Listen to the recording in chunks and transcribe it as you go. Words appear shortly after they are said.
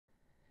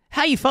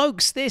Hey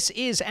folks, this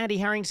is Andy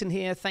Harrington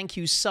here. Thank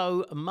you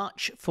so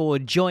much for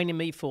joining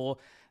me for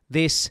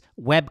this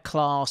web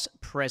class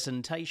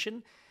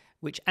presentation,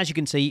 which as you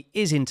can see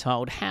is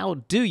entitled, How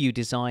Do You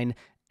Design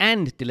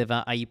and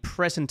Deliver a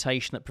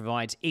Presentation that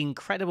Provides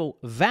Incredible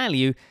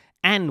Value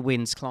and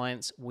Wins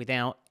Clients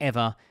Without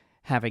Ever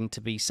Having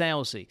to Be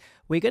Salesy.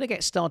 We're going to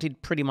get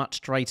started pretty much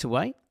straight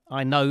away.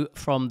 I know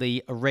from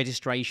the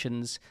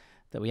registrations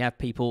that we have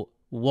people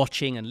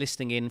watching and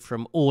listening in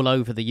from all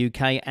over the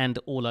UK and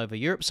all over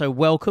Europe. So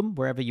welcome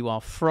wherever you are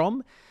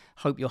from.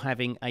 Hope you're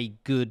having a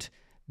good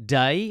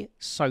day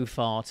so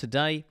far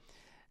today.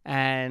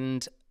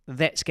 And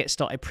let's get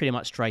started pretty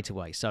much straight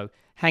away. So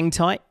hang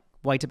tight,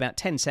 wait about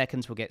 10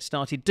 seconds, we'll get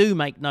started. Do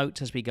make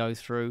notes as we go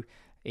through.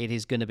 It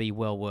is going to be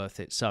well worth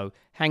it. So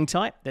hang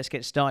tight, let's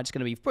get started. It's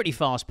going to be pretty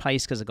fast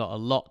paced because I've got a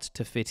lot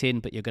to fit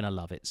in, but you're going to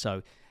love it.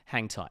 So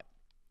hang tight.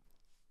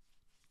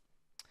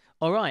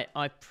 All right,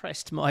 I've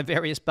pressed my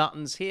various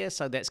buttons here,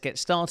 so let's get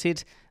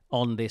started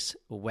on this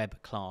web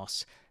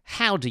class.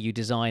 How do you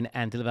design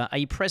and deliver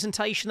a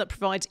presentation that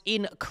provides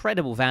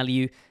incredible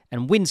value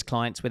and wins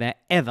clients without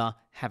ever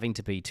having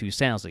to be too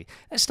salesy?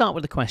 Let's start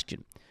with the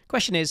question.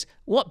 Question is,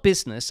 what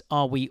business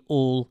are we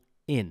all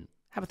in?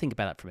 Have a think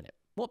about that for a minute.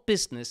 What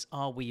business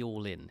are we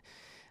all in?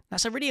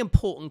 That's a really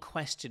important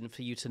question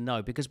for you to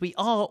know because we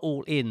are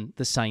all in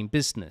the same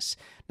business.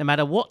 No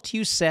matter what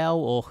you sell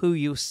or who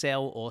you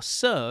sell or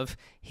serve,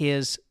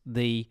 here's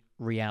the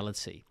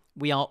reality.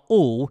 We are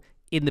all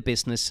in the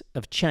business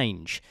of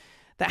change.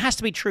 That has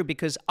to be true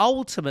because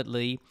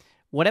ultimately,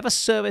 whatever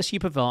service you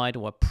provide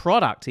or a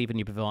product even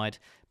you provide,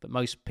 but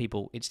most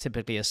people, it's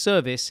typically a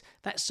service,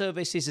 that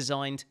service is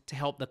designed to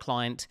help the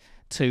client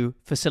to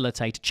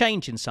facilitate a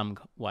change in some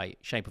way,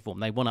 shape or form.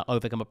 They want to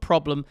overcome a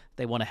problem.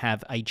 They want to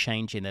have a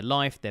change in their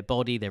life, their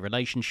body, their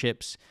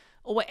relationships,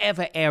 or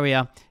whatever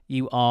area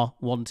you are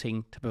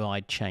wanting to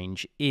provide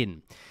change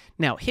in.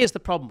 Now, here's the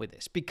problem with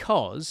this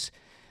because,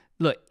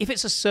 look, if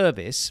it's a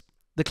service,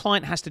 the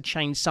client has to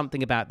change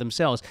something about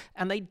themselves,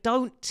 and they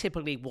don't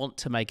typically want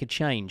to make a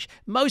change.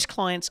 Most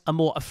clients are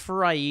more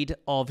afraid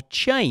of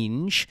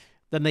change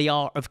than they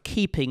are of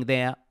keeping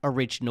their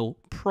original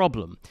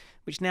problem,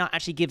 which now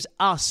actually gives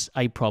us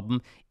a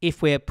problem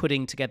if we're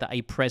putting together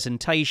a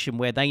presentation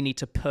where they need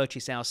to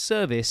purchase our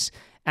service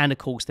and, of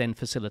course, then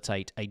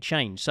facilitate a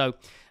change. So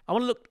I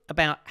want to look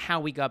about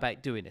how we go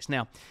about doing this.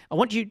 Now, I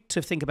want you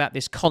to think about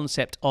this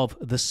concept of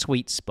the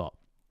sweet spot.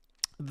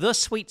 The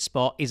sweet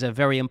spot is a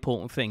very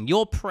important thing.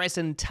 Your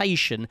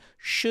presentation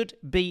should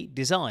be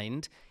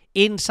designed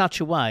in such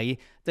a way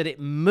that it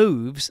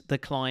moves the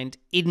client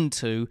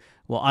into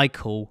what I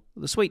call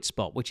the sweet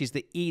spot, which is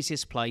the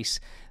easiest place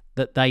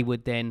that they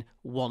would then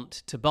want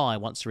to buy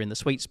once they're in the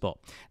sweet spot.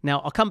 Now,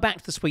 I'll come back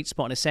to the sweet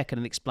spot in a second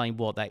and explain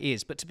what that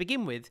is. But to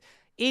begin with,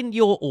 in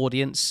your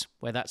audience,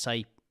 whether that's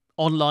a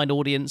online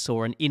audience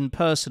or an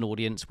in-person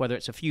audience, whether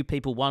it's a few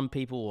people, one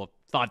people, or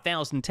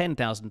 5,000,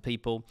 10,000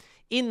 people,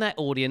 in that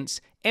audience,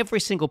 every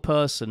single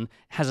person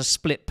has a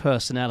split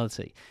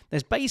personality.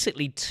 There's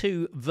basically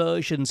two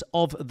versions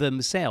of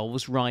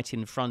themselves right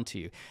in front of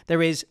you.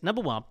 There is,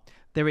 number one,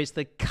 there is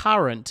the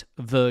current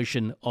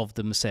version of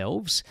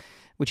themselves,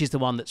 which is the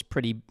one that's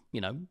pretty,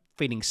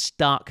 feeling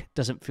stuck,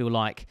 doesn't feel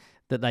like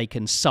that they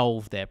can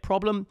solve their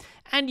problem.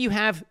 And you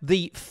have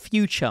the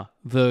future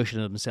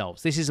version of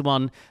themselves. This is the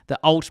one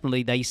that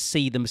ultimately they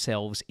see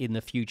themselves in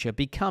the future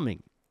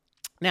becoming.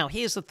 Now,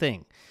 here's the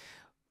thing.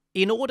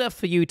 In order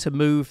for you to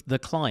move the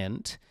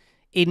client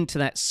into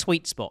that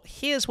sweet spot,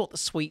 here's what the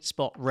sweet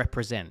spot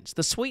represents.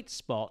 The sweet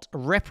spot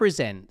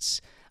represents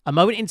a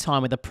moment in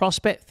time where the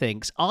prospect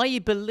thinks, I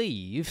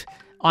believe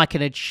I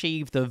can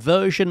achieve the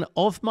version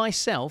of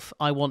myself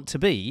I want to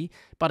be,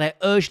 but I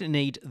urgently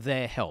need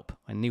their help.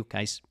 In your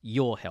case,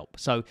 your help.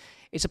 So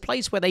it's a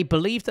place where they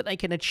believe that they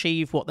can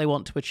achieve what they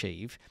want to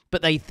achieve,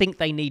 but they think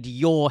they need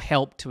your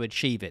help to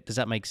achieve it. Does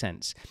that make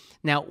sense?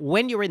 Now,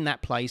 when you're in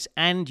that place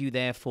and you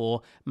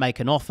therefore make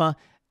an offer,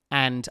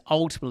 and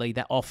ultimately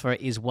that offer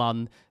is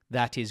one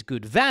that is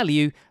good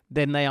value,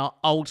 then they are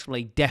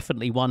ultimately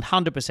definitely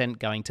 100%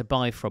 going to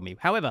buy from you.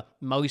 However,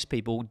 most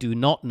people do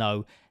not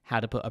know how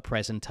to put a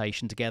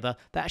presentation together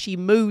that actually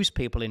moves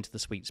people into the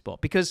sweet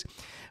spot. Because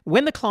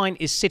when the client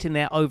is sitting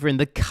there over in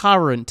the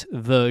current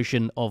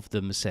version of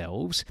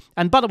themselves,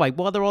 and by the way,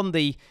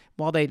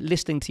 while they're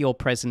listening to your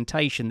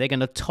presentation, they're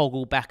going to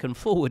toggle back and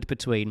forward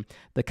between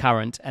the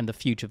current and the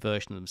future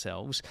version of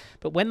themselves.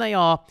 But when they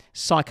are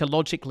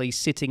psychologically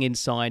sitting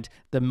inside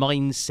the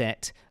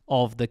mindset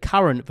of the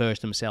current version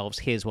of themselves,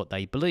 here's what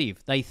they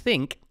believe. They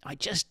think, I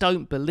just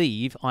don't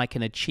believe I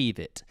can achieve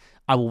it.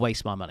 I will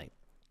waste my money.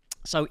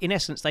 So in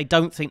essence, they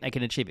don't think they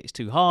can achieve it. It's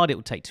too hard. It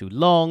will take too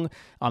long.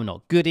 I'm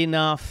not good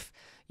enough.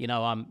 There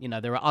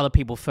are other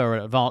people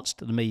further advanced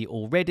than me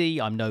already.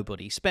 I'm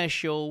nobody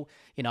special.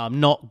 I'm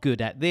not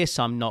good at this.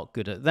 I'm not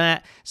good at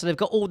that. So they've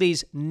got all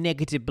these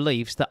negative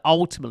beliefs that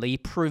ultimately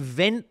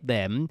prevent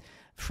them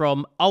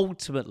from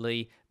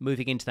ultimately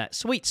moving into that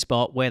sweet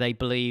spot where they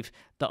believe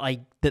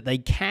that they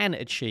can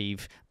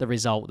achieve the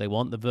result they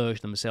want, the version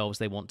of themselves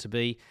they want to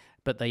be,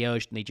 but they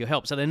urgently need your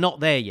help. So they're not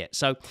there yet.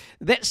 So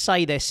let's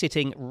say they're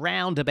sitting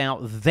round about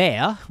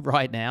there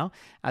right now,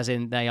 as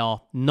in they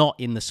are not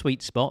in the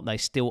sweet spot. They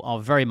still are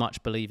very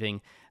much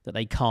believing that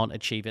they can't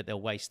achieve it,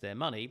 they'll waste their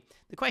money.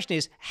 The question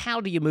is,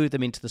 how do you move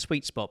them into the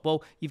sweet spot?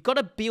 Well, you've got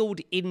to build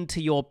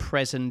into your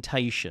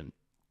presentation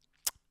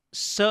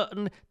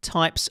certain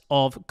types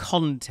of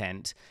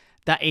content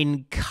that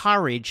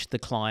encourage the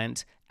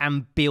client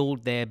and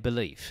build their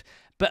belief,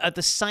 but at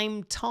the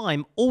same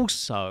time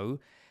also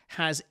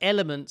has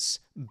elements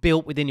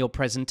built within your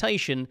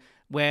presentation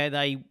where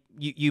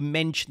you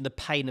mention the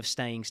pain of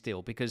staying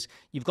still, because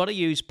you've got to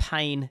use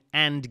pain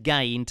and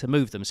gain to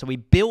move them. So we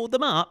build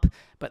them up,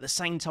 but at the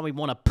same time we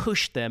want to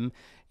push them,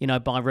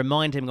 by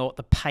reminding them of what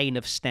the pain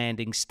of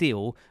standing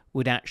still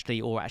would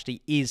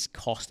actually is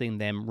costing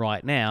them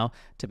right now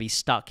to be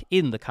stuck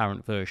in the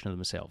current version of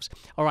themselves.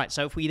 All right,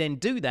 so if we then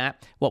do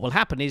that, what will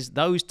happen is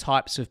those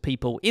types of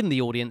people in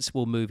the audience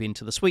will move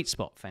into the sweet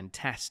spot.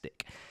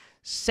 Fantastic.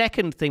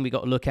 Second thing we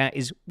got to look at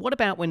is, what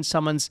about when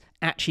someone's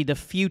actually the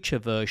future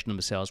version of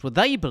themselves? Well,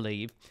 they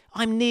believe,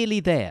 I'm nearly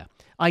there.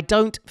 I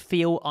don't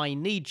feel I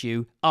need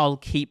you. I'll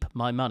keep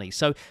my money.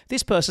 So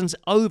this person's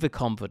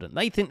overconfident.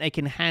 They think they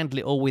can handle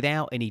it all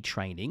without any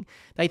training.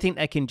 They think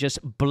they can just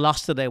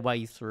bluster their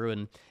way through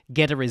and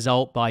get a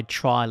result by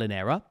trial and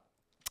error,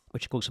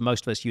 which, of course, for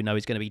most of us, is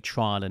going to be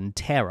trial and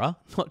terror,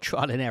 not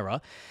trial and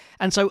error.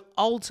 And so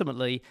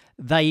ultimately,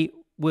 they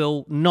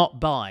will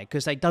not buy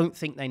because they don't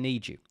think they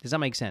need you. Does that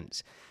make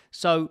sense?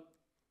 So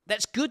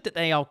that's good that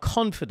they are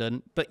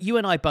confident, but you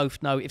and I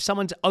both know if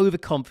someone's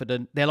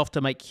overconfident, they'll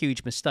often make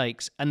huge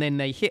mistakes and then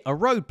they hit a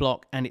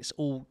roadblock and it's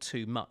all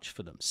too much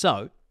for them.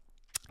 So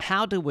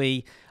how do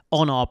we,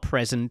 on our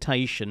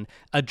presentation,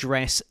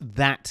 address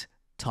that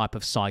type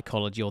of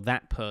psychology or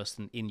that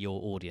person in your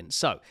audience?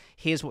 So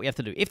here's what we have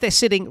to do. If they're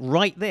sitting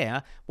right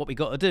there, what we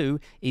got to do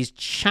is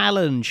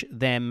challenge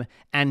them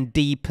and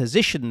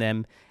deposition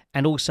them,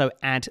 and also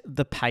add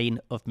the pain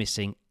of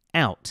missing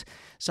out.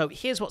 So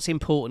here's what's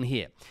important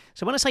here.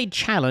 So when I say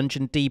challenge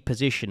and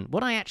deposition,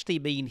 what I actually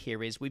mean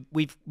here is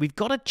we've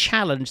got to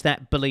challenge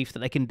that belief that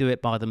they can do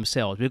it by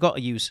themselves. We've got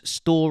to use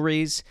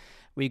stories.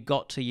 We've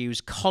got to use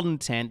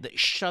content that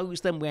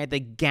shows them where the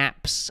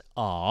gaps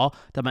are,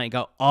 that make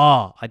them go,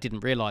 I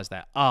didn't realize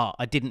that.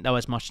 I didn't know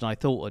as much as I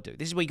thought I'd do.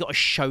 This is where you've got to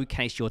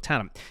showcase your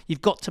talent.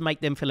 You've got to make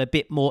them feel a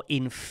bit more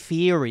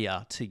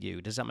inferior to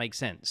you. Does that make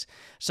sense?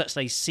 Such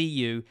they see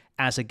you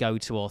as a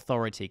go-to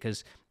authority,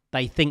 because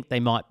they think they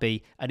might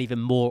be an even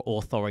more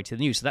authority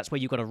than you. So that's where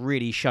you've got to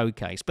really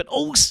showcase. But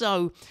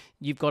also,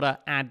 you've got to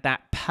add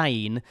that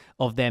pain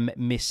of them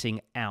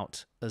missing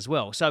out as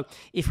well. So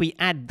if we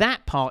add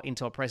that part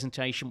into our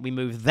presentation, we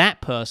move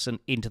that person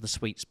into the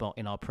sweet spot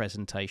in our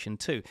presentation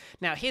too.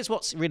 Now, here's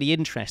what's really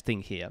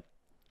interesting here.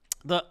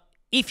 That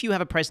if you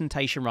have a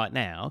presentation right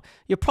now,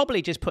 you're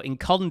probably just putting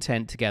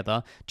content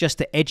together just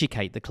to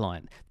educate the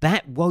client.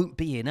 That won't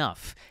be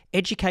enough.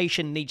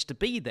 Education needs to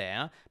be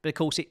there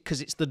because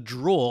it's the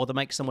draw that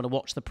makes someone to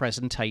watch the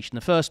presentation in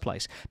the first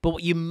place. But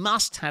what you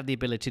must have the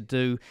ability to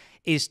do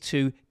is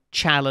to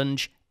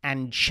challenge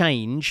and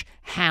change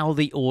how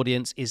the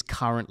audience is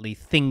currently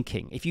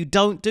thinking. If you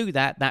don't do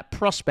that, that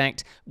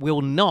prospect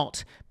will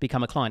not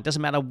become a client.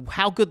 Doesn't matter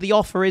how good the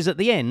offer is at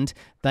the end,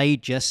 they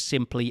just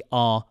simply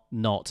are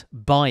not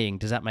buying.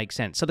 Does that make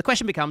sense? So the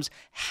question becomes,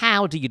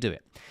 how do you do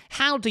it?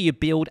 How do you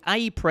build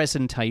a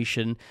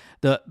presentation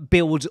that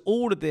builds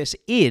all of this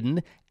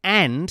in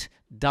and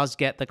does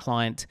get the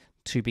client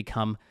to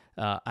become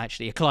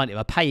actually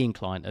a paying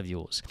client of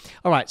yours?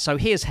 All right, so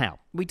here's how.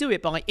 We do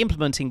it by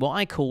implementing what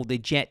I call the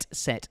Jet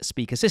Set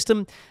Speaker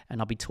System,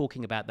 and I'll be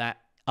talking about that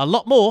a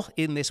lot more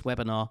in this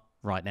webinar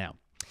right now.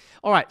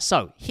 All right,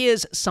 so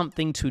here's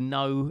something to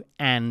know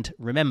and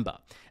remember.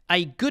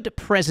 A good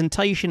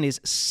presentation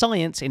is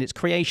science in its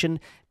creation,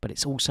 but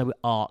it's also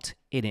art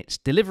in its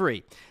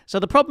delivery. So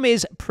the problem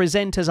is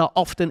presenters are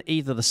often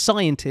either the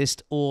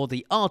scientist or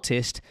the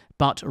artist,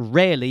 but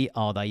rarely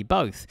are they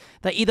both.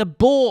 They either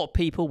bore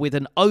people with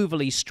an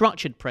overly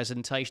structured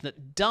presentation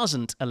that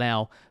doesn't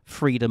allow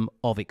freedom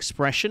of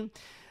expression,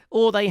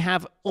 or they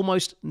have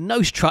almost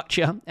no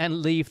structure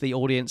and leave the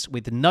audience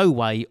with no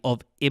way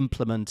of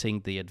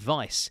implementing the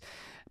advice.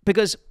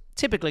 Because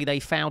typically they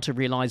fail to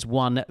realize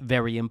one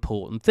very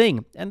important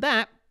thing, and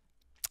that,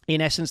 in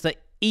essence, that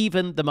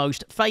even the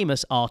most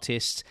famous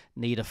artists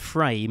need a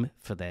frame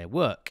for their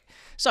work.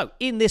 So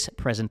in this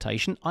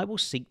presentation, I will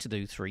seek to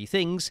do three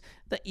things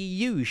that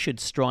you should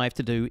strive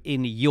to do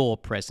in your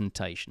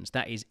presentations.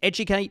 That is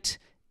educate,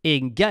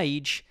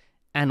 engage,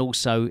 and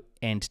also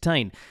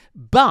entertain.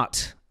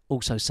 But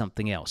also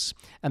something else.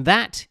 And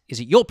that is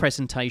that your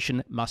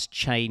presentation must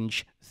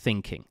change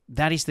thinking.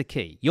 That is the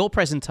key. Your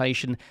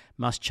presentation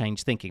must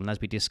change thinking, as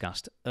we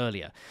discussed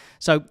earlier.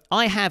 So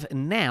I have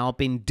now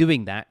been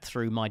doing that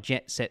through my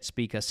Jet Set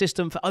Speaker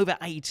System for over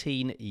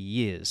 18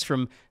 years,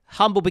 from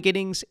humble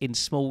beginnings in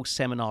small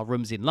seminar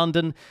rooms in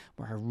London,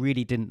 where I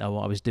really didn't know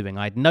what I was doing.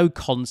 I had no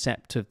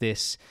concept of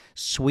this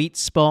sweet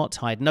spot.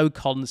 I had no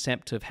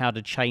concept of how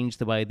to change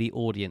the way the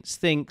audience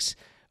thinks.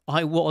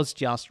 I was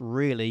just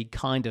really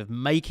kind of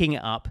making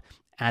it up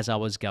as I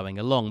was going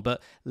along.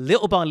 But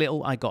little by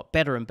little, I got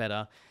better and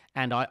better.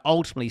 And I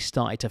ultimately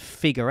started to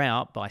figure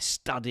out by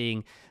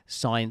studying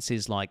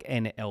sciences like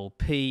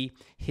NLP,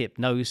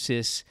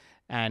 hypnosis,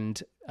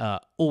 and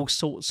all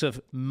sorts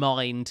of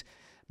mind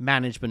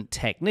management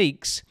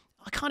techniques,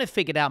 I kind of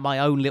figured out my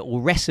own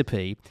little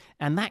recipe,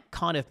 and that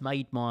kind of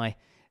made my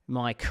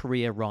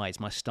career rise,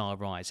 my star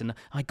rise. And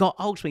I got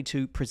ultimately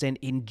to present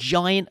in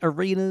giant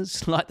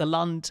arenas like the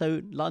London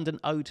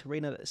O2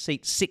 Arena that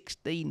seats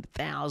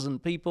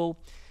 16,000 people,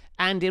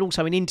 and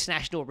also in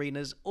international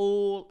arenas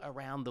all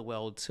around the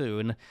world too.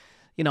 And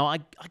I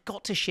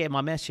got to share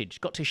my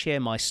message, got to share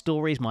my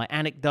stories, my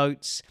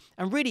anecdotes,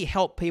 and really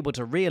help people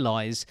to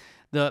realize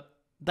that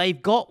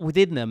they've got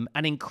within them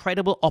an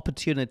incredible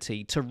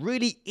opportunity to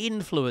really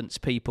influence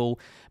people,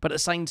 but at the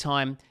same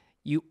time,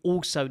 you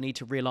also need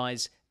to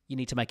realize you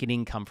need to make an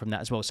income from that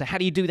as well. So how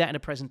do you do that in a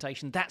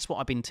presentation? That's what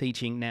I've been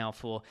teaching now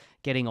for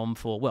getting on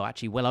for,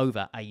 well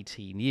over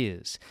 18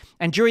 years.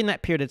 And during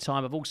that period of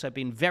time, I've also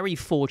been very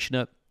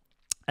fortunate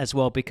as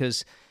well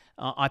because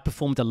I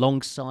performed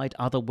alongside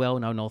other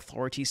well-known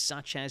authorities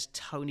such as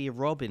Tony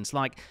Robbins.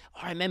 Like,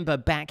 I remember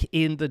back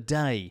in the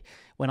day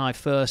when I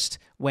first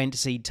went to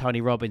see Tony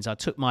Robbins, I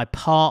took my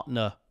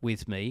partner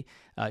with me.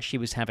 She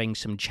was having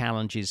some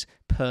challenges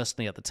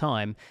personally at the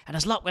time. And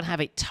as luck would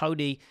have it,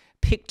 Tony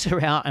picked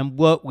her out and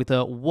worked with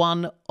her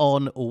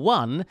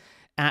one-on-one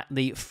at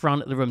the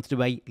front of the room to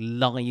do a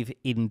live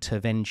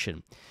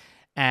intervention.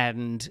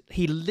 And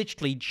he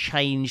literally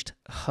changed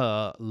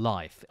her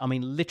life. I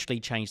mean, literally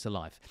changed her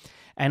life.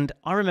 And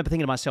I remember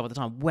thinking to myself at the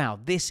time, wow,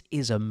 this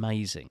is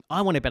amazing.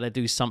 I want to be able to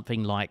do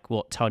something like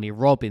what Tony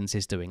Robbins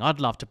is doing.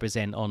 I'd love to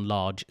present on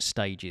large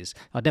stages.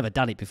 I'd never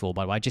done it before,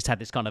 by the way. I just had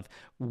this kind of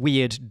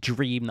weird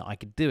dream that I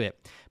could do it.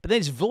 But then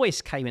his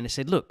voice came in and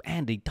said, look,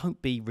 Andy,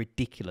 don't be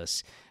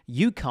ridiculous.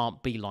 You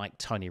can't be like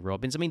Tony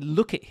Robbins. I mean,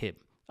 look at him.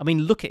 And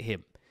then look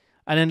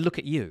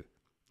at you.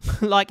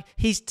 Like,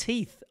 his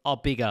teeth are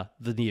bigger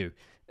than you.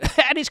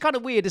 And it's kind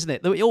of weird, isn't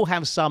it? That we all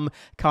have some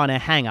kind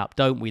of hang-up,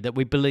 don't we? That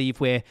we believe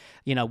we're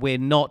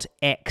not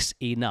X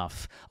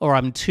enough, or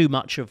I'm too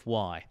much of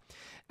Y.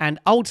 And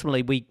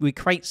ultimately, we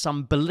create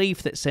some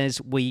belief that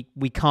says we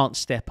can't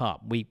step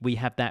up. We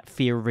have that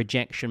fear of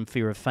rejection,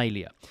 fear of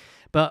failure.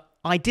 But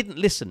I didn't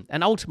listen.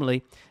 And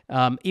ultimately,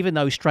 even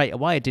though straight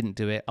away I didn't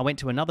do it, I went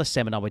to another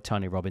seminar with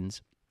Tony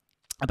Robbins.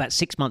 About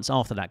 6 months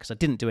after that, because I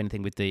didn't do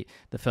anything with the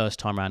first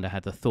time around, I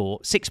had the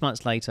thought. 6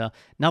 months later,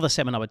 another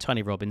seminar with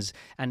Tony Robbins,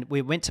 and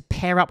we went to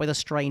pair up with a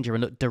stranger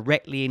and look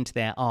directly into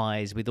their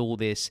eyes with all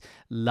this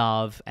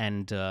love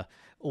and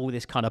all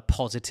this kind of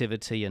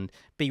positivity and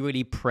be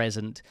really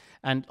present.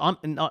 And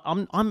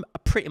I'm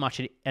pretty much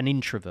an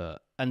introvert,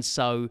 and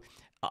so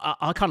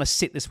I kind of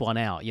sit this one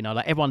out.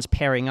 Like everyone's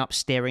pairing up,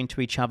 staring to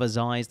each other's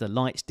eyes. The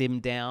lights dim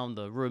down,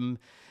 the room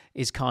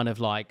is kind of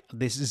like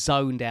this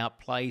zoned out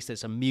place.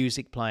 There's some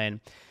music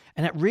playing.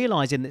 And I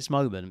realised in this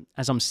moment,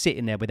 as I'm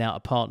sitting there without a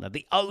partner,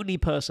 the only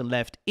person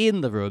left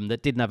in the room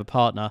that didn't have a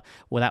partner,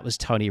 well, that was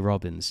Tony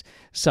Robbins.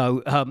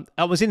 So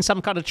I was in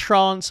some kind of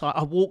trance.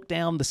 I walked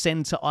down the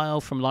centre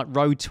aisle from like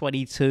row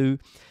 22,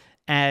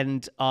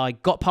 and I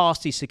got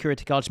past these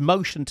security guards,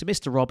 motioned to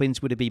Mr.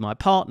 Robbins, would it be my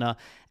partner?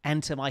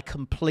 And to my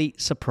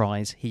complete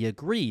surprise, he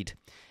agreed.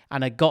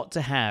 And I got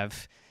to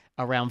have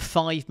around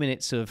 5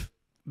 minutes of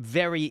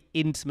very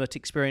intimate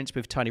experience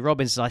with Tony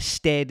Robbins as I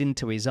stared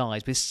into his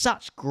eyes with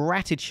such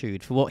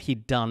gratitude for what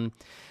he'd done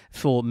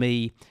for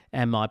me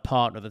and my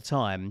partner at the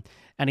time,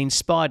 and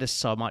inspired us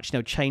so much,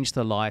 changed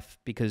her life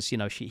because,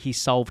 he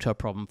solved her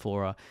problem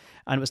for her.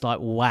 And it was like,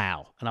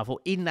 wow. And I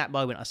thought in that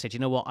moment, I said, you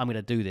know what, I'm going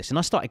to do this. And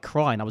I started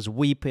crying. I was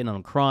weeping and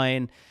I'm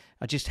crying.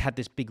 I just had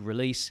this big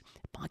release.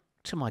 But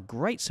to my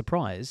great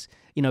surprise,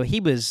 he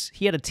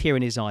had a tear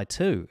in his eye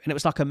too. And it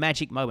was like a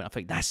magic moment. I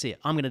think, that's it.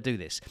 I'm going to do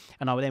this.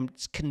 And I then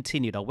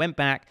continued. I went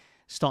back,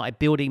 started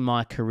building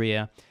my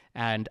career,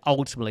 and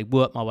ultimately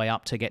worked my way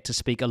up to get to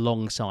speak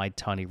alongside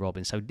Tony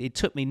Robbins. So it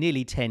took me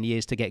nearly 10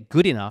 years to get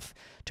good enough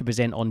to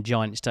present on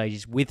giant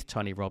stages with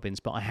Tony Robbins,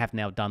 but I have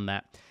now done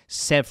that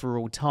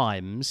several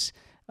times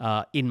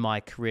in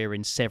my career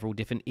in several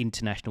different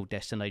international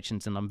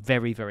destinations, and I'm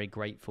very, very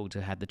grateful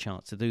to have the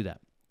chance to do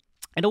that.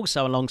 And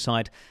also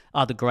alongside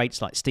other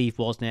greats like Steve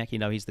Wozniak,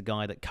 he's the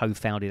guy that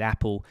co-founded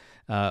Apple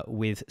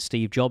with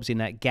Steve Jobs in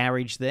that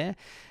garage there.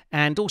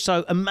 And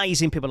also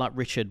amazing people like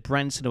Richard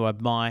Branson, who I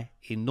admire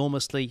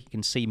enormously. You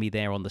can see me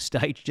there on the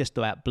stage, just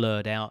about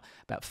blurred out,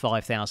 about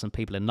 5,000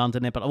 people in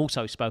London there. But I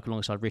also spoke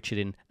alongside Richard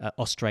in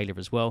Australia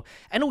as well.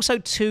 And also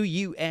 2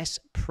 US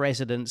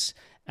presidents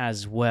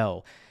as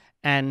well.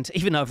 And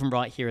even though I'm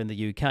right here in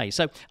the UK.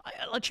 So I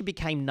actually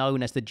became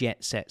known as the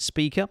Jet Set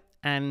Speaker.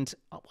 And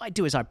what I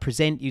do is I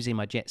present using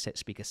my Jet Set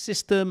Speaker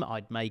system.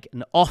 I'd make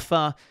an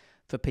offer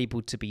for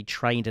people to be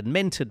trained and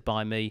mentored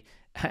by me.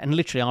 And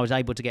literally, I was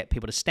able to get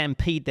people to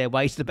stampede their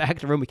way to the back of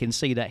the room. We can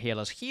see that here.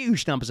 There's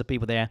huge numbers of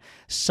people there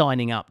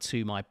signing up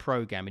to my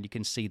program. And you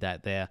can see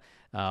that there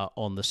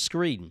on the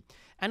screen.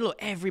 And look,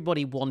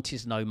 everybody wanted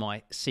to know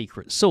my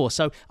secret sauce.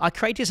 So I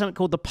created something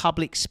called the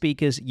Public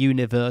Speakers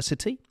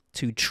University.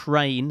 to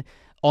train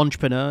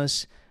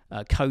entrepreneurs,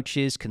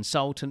 coaches,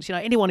 consultants,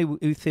 anyone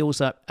who feels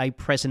that a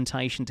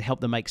presentation to help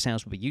them make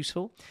sales would be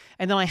useful.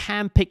 And then I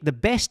handpicked the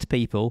best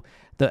people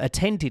that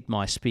attended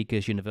my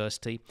Speakers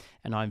University,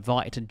 and I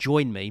invited to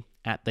join me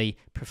at the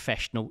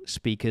Professional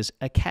Speakers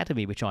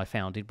Academy, which I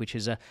founded, which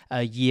is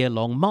a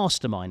year-long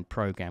mastermind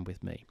program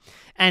with me.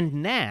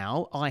 And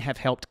now I have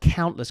helped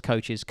countless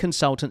coaches,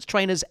 consultants,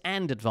 trainers,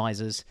 and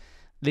advisors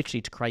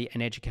literally to create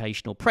an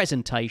educational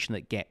presentation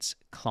that gets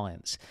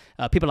clients.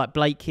 People like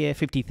Blake here,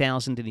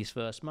 50,000 in his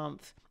first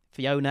month.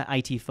 Fiona,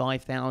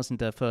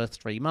 85,000 her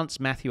first 3 months.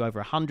 Matthew, over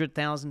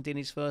 100,000 in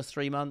his first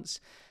 3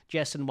 months.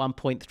 Jessen,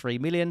 1.3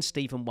 million.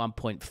 Stephen,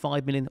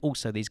 1.5 million.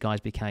 Also, these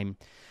guys became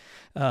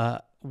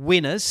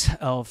winners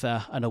of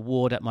an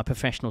award at my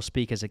Professional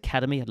Speakers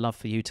Academy. I'd love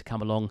for you to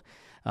come along,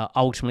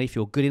 ultimately, if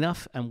you're good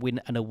enough, and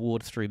win an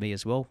award through me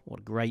as well.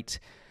 What a great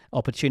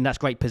opportunity. That's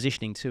great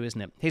positioning too,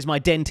 isn't it? Here's my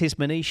dentist,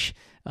 Manish.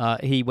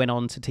 He went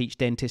on to teach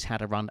dentists how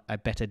to run a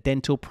better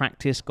dental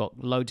practice.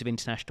 Got loads of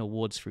international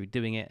awards through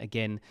doing it.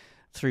 Again,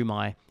 through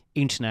my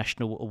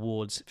international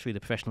awards through the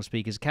Professional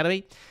Speakers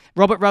Academy.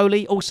 Robert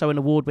Rowley, also an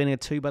award winner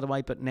too, by the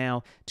way, but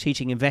now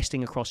teaching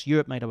investing across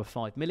Europe, made over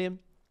 5 million.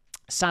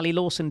 Sally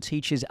Lawson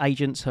teaches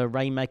agents her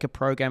Rainmaker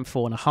program,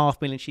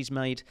 4.5 million she's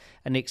made,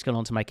 and Nick's gone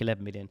on to make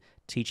 11 million,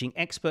 teaching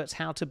experts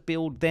how to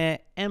build their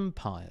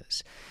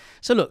empires.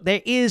 So look,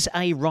 there is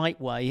a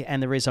right way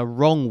and there is a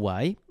wrong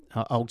way,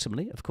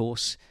 ultimately, of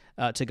course,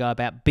 to go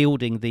about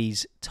building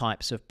these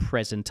types of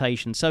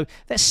presentations. So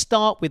let's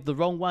start with the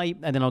wrong way,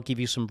 and then I'll give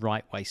you some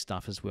right way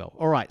stuff as well.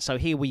 All right, so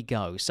here we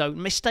go. So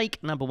mistake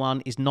number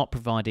one is not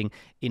providing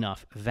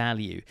enough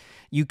value.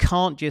 You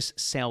can't just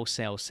sell,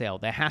 sell, sell.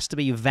 There has to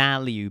be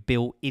value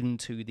built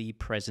into the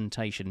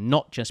presentation,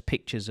 not just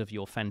pictures of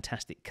your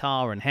fantastic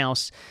car and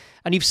house.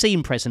 And you've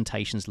seen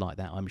presentations like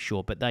that, I'm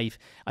sure, but I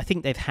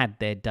think they've had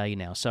their day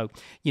now. So,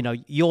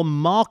 your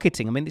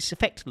marketing, I mean, this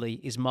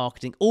effectively is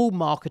marketing. All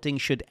marketing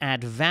should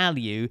add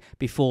value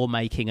before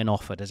making an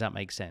offer. Does that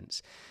make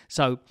sense?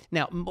 So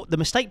now the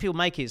mistake people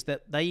make is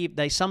that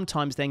they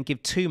sometimes then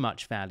give too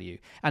much value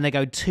and they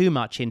go too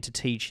much into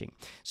teaching.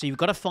 So you've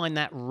got to find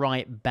that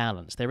right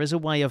balance. There is a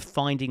way of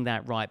finding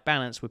that right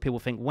balance where people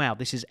think, wow,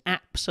 this is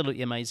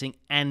absolutely amazing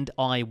and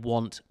I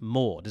want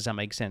more. Does that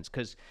make sense?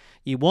 Because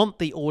you want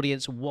the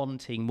audience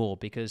wanting more,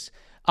 because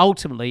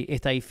ultimately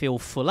if they feel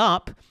full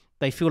up,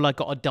 they feel like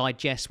got to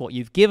digest what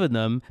you've given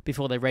them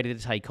before they're ready to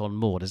take on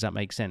more. Does that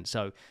make sense?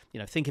 So,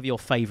 think of your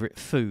favorite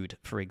food,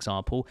 for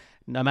example.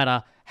 No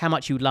matter how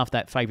much you love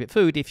that favorite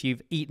food, if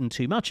you've eaten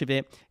too much of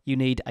it, you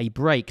need a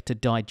break to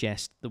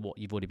digest what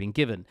you've already been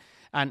given.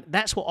 And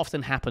that's what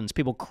often happens.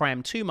 People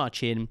cram too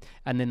much in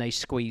and then they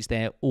squeeze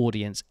their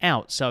audience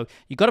out. So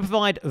you've got to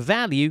provide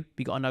value.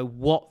 You've got to know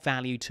what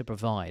value to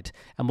provide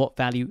and what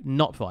value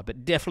not provide.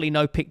 But definitely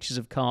no pictures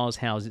of cars,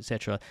 houses,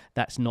 etc.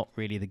 That's not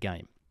really the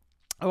game.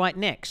 All right,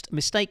 next,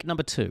 mistake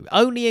number two,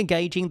 only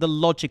engaging the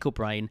logical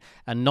brain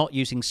and not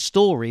using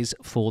stories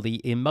for the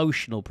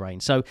emotional brain.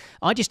 So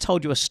I just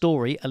told you a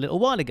story a little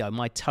while ago,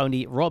 my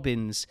Tony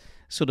Robbins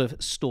sort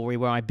of story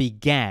where I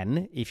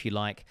began, if you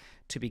like,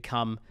 to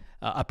become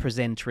a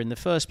presenter in the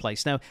first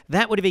place. Now,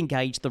 that would have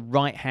engaged the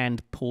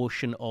right-hand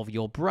portion of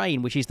your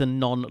brain, which is the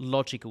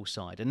non-logical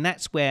side. And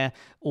that's where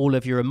all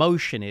of your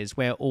emotion is,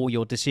 where all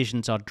your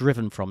decisions are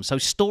driven from. So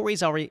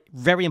stories are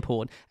very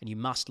important, and you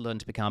must learn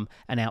to become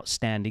an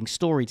outstanding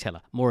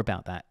storyteller. More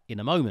about that in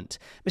a moment.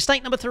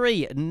 Mistake number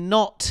three,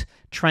 not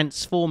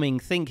transforming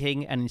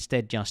thinking and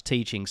instead just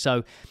teaching.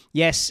 So,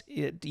 yes,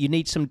 you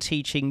need some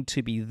teaching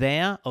to be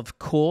there, of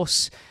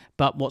course,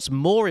 but what's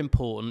more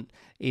important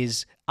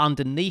is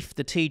underneath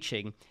the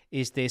teaching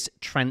is this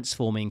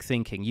transforming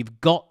thinking. You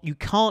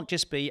can't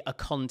just be a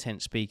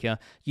content speaker.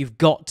 You've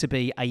got to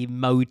be a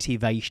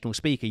motivational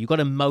speaker. You've got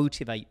to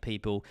motivate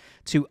people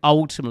to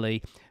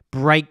ultimately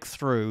break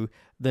through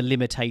the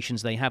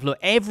limitations they have. Look,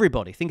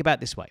 everybody, think about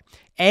it this way.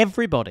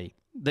 Everybody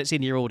that's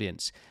in your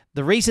audience,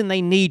 the reason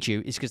they need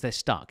you is because they're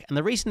stuck. And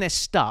the reason they're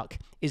stuck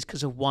is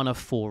because of one of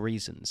four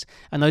reasons.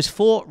 And those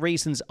four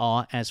reasons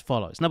are as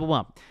follows. Number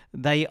one,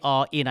 they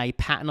are in a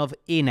pattern of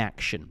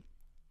inaction.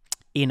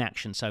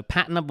 Inaction. So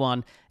pattern number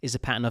one is a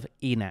pattern of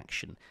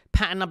inaction.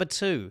 Pattern number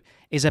two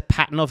is a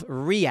pattern of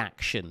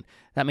reaction.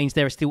 That means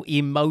they're still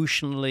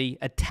emotionally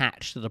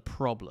attached to the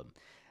problem.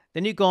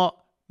 Then you've got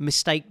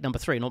mistake number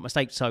three, not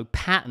mistake, so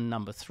pattern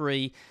number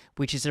three,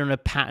 which is they're in a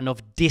pattern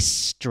of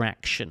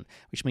distraction,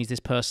 which means this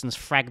person's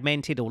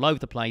fragmented all over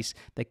the place.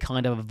 They're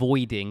kind of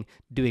avoiding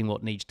doing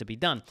what needs to be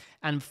done.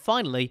 And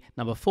finally,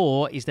 number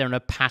four is they're in a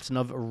pattern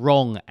of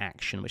wrong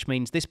action, which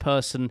means this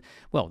person,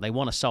 well, they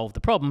want to solve the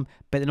problem,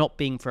 but they're not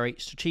being very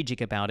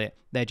strategic about it.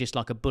 They're just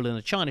like a bull in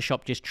a china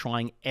shop, just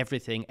trying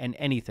everything and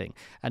anything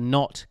and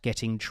not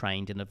getting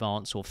trained in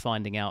advance or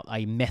finding out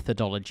a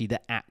methodology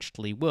that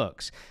actually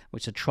works,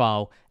 which is a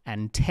trial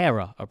and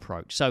terror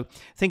approach. So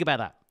think about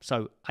that.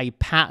 So a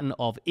pattern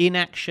of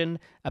inaction,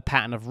 a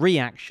pattern of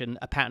reaction,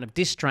 a pattern of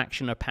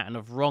distraction, a pattern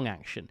of wrong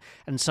action.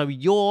 And so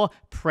your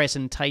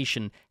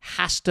presentation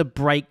has to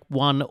break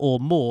one or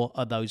more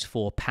of those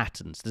four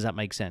patterns. Does that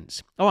make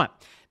sense? All right.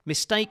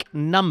 Mistake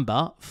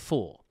number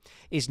 4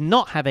 is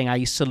not having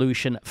a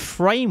solution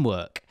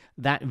framework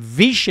that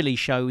visually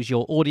shows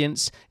your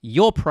audience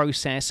your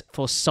process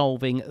for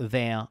solving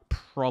their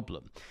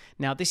problem.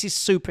 Now, this is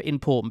super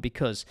important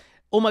because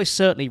almost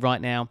certainly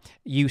right now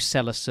you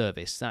sell a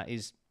service. That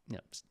is,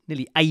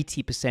 nearly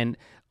 80%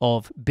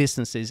 of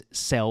businesses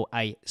sell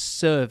a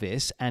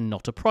service and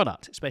not a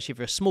product. Especially if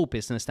you're a small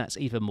business, that's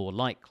even more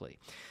likely.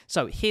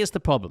 So here's the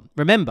problem.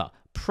 Remember,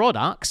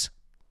 products,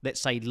 let's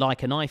say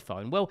like an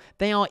iPhone, well,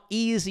 they are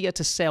easier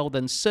to sell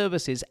than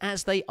services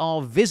as they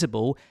are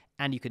visible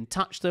and you can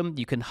touch them,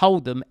 you can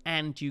hold them,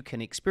 and you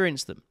can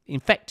experience them.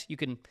 In fact, you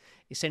can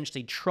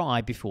essentially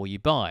try before you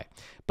buy.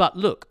 But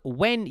look,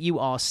 when you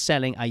are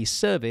selling a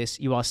service,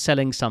 you are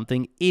selling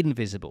something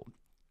invisible.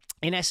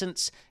 In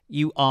essence,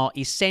 you are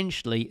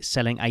essentially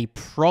selling a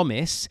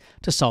promise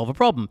to solve a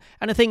problem.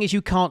 And the thing is,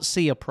 you can't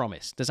see a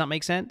promise. Does that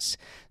make sense?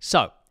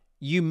 So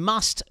you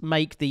must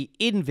make the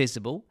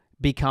invisible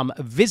become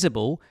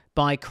visible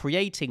by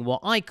creating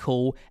what I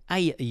call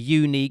a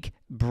unique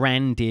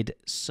branded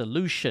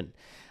solution.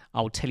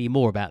 I'll tell you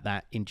more about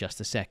that in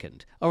just a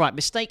second. All right,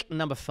 mistake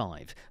number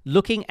 5,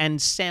 looking and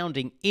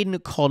sounding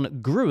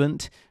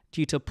incongruent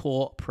due to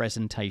poor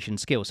presentation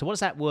skills. So what does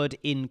that word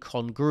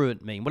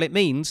incongruent mean? Well, it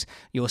means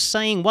you're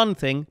saying one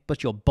thing,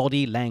 but your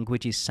body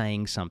language is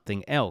saying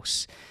something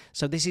else.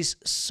 So this is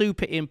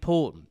super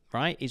important,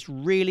 right? It's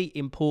really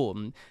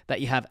important that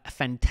you have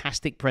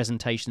fantastic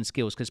presentation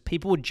skills because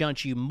people will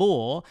judge you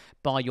more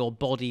by your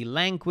body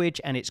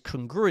language and its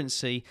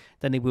congruency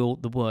than they will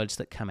the words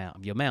that come out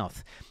of your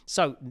mouth.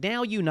 So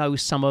now you know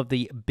some of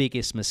the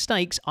biggest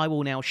mistakes. I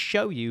will now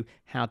show you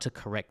how to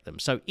correct them.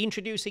 So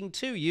introducing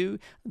to you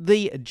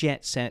the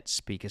Jet Set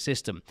speaker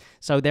system.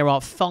 So there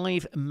are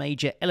 5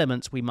 major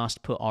elements we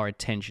must put our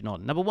attention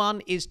on. Number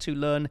 1 is to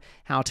learn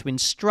how to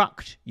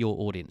instruct your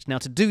audience. Now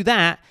to do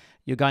that,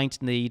 you're going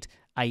to need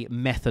a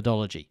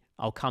methodology.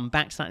 I'll come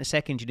back to that in a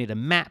second. You need a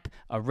map,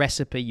 a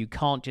recipe. You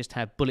can't just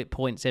have bullet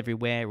points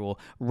everywhere or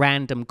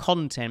random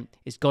content.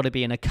 It's got to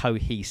be in a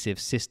cohesive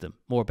system.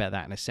 More about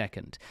that in a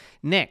second.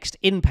 Next,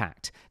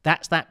 impact.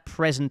 That's that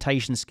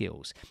presentation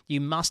skills.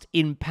 You must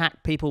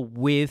impact people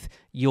with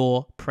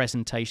your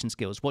presentation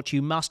skills. What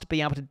you must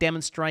be able to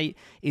demonstrate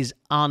is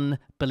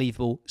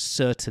unbelievable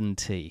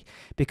certainty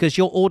because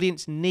your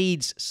audience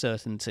needs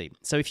certainty.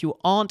 So if you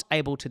aren't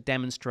able to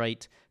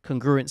demonstrate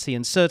congruency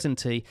and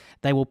certainty,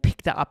 they will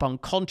pick that up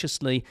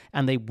unconsciously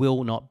and they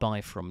will not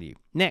buy from you.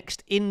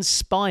 Next,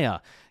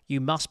 inspire.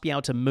 You must be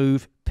able to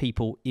move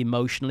people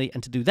emotionally,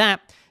 and to do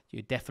that,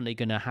 you're definitely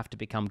going to have to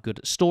become good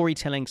at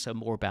storytelling, so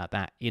more about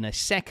that in a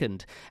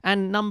second.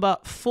 And number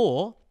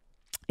 4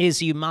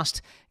 is you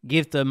must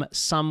give them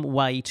some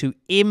way to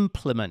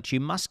implement.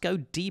 You must go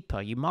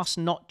deeper. You must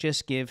not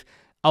just give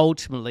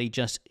ultimately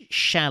just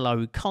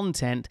shallow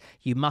content.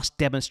 You must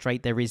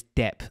demonstrate there is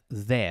depth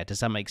there. Does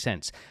that make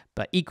sense?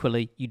 But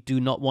equally, you do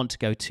not want to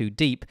go too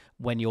deep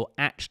when you're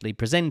actually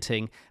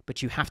presenting,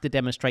 but you have to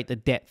demonstrate the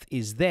depth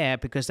is there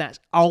because that's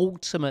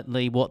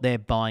ultimately what they're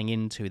buying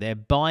into. They're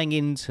buying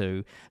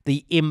into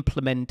the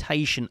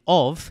implementation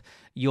of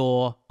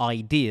your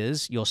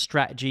ideas, your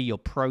strategy, your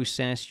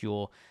process,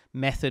 your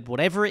method,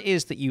 whatever it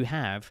is that you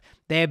have,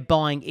 they're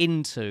buying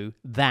into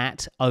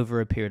that over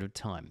a period of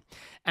time.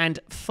 And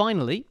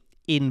finally,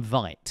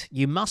 invite.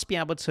 You must be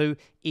able to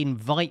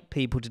invite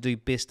people to do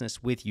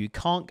business with you. You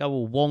can't go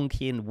all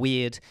wonky and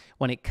weird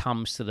when it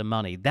comes to the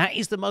money. That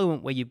is the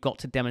moment where you've got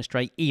to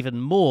demonstrate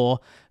even more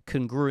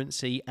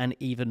congruency and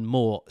even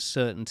more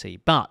certainty.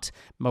 But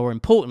more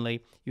importantly,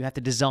 you have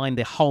to design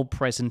the whole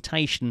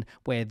presentation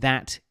where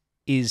that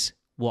is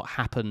what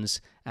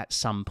happens at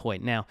some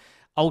point. Now,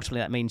 ultimately,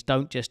 that means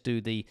don't just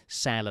do the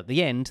sale at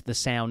the end. The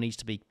sale needs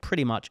to be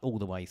pretty much all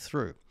the way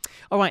through.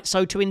 All right,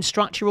 so to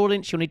instruct your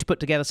audience, you'll need to put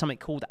together something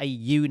called a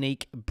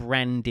unique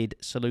branded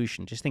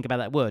solution. Just think about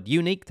that word.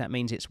 Unique, that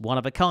means it's one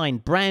of a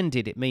kind.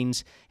 Branded, it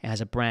means it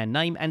has a brand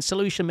name. And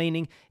solution,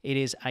 meaning it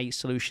is a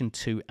solution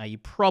to a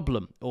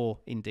problem or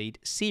indeed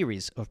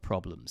series of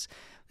problems.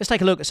 Let's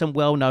take a look at some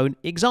well-known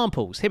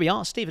examples. Here we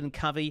are, Stephen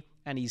Covey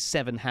and his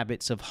 7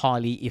 habits of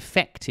highly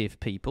effective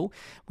people.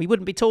 We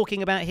wouldn't be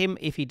talking about him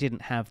if he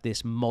didn't have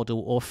this model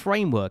or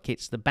framework.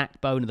 It's the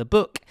backbone of the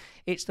book.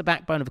 It's the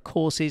backbone of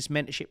courses,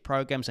 mentorship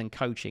programs, and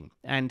coaching.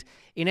 And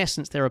in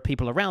essence, there are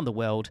people around the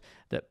world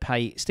that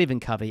pay Stephen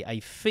Covey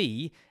a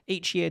fee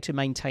each year to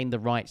maintain the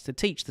rights to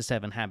teach the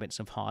 7 habits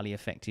of highly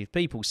effective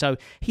people. So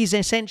he's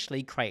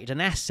essentially created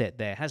an asset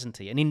there, hasn't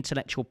he? An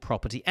intellectual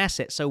property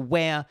asset. So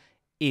where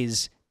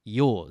is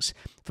yours?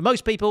 For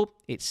most people,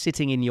 it's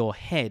sitting in your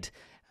head,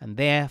 and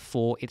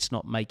therefore it's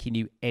not making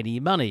you any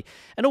money.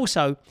 And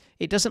also,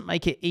 it doesn't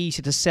make it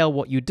easy to sell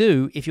what you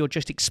do if you're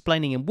just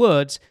explaining in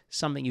words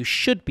something you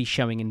should be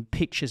showing in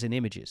pictures and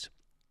images.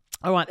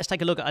 All right, let's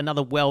take a look at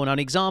another well-known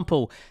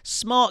example.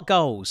 SMART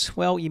goals.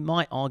 Well, you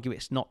might argue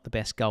it's not the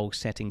best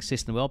goal-setting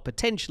system in the world,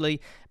 potentially,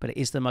 but it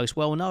is the most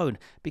well-known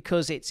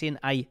because it's in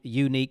a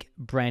unique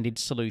branded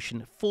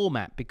solution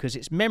format, because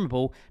it's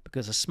memorable,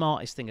 because the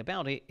smartest thing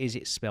about it is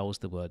it spells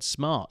the word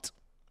SMART.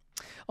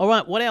 All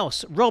right, what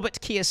else? Robert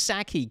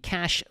Kiyosaki,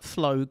 Cash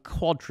Flow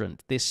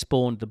Quadrant. This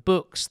spawned the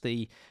books,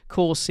 the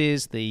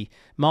courses, the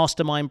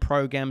mastermind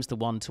programs, the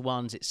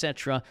one-to-ones,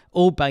 etc.,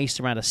 all based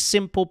around a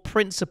simple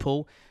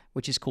principle,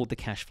 which is called the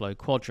cash flow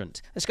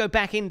quadrant. Let's go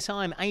back in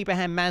time.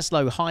 Abraham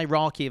Maslow,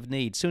 hierarchy of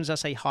needs. As soon as I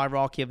say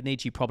hierarchy of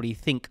needs, you probably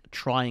think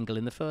triangle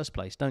in the first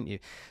place, don't you?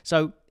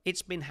 So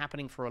it's been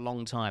happening for a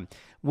long time.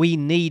 We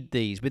need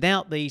these.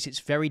 Without these, it's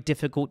very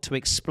difficult to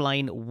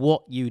explain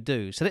what you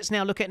do. So let's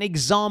now look at an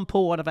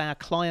example, one of our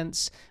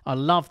clients. I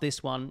love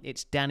this one.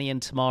 It's Danny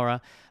and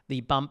Tamara,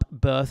 the Bump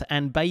Birth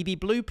and Baby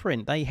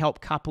Blueprint. They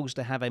help couples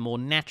to have a more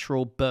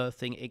natural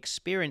birthing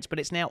experience, but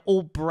it's now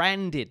all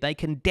branded. They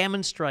can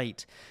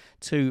demonstrate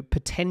to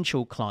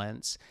potential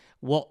clients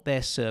what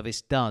their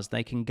service does.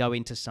 They can go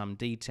into some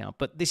detail.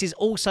 But this is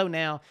also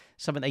now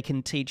something they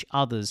can teach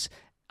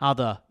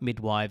other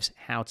midwives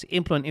how to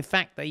implement. In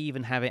fact, they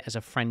even have it as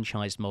a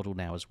franchised model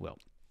now as well.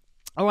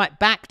 All right,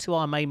 back to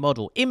our main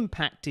model.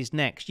 Impact is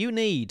next. You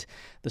need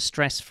the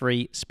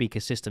stress-free speaker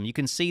system. You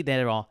can see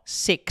there are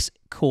 6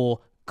 core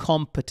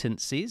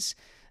competencies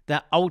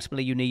that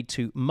ultimately you need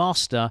to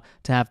master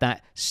to have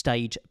that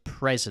stage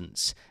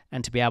presence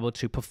and to be able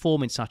to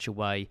perform in such a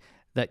way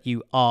that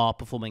you are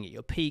performing at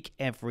your peak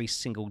every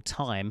single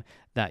time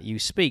that you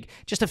speak.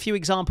 Just a few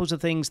examples of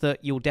things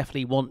that you'll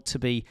definitely want to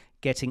be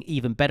getting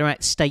even better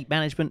at. State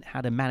management,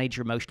 how to manage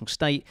your emotional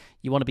state.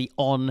 You want to be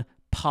on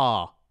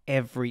par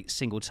every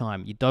single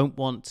time. You don't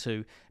want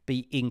to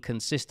be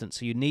inconsistent.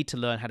 So you need to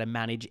learn how to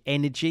manage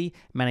energy,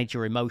 manage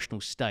your emotional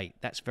state.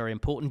 That's very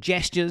important.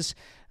 Gestures,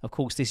 of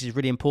course, this is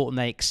really important.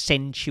 They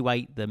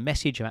accentuate the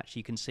message. Actually,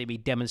 you can see me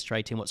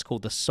demonstrating what's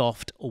called the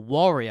soft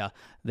warrior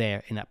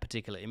there in that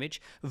particular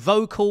image.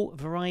 Vocal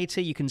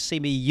variety, you can see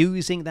me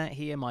using that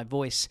here. My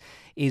voice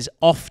is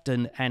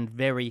often and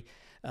very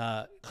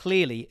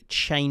clearly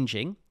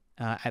changing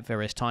at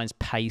various times,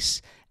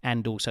 pace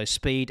and also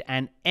speed,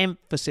 and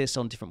emphasis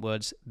on different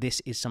words.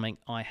 This is something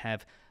I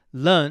have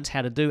learned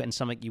how to do and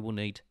something you will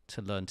need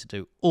to learn to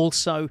do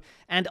also.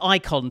 And eye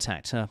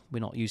contact. We're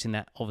not using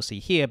that obviously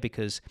here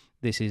because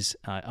this is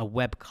a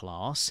web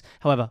class.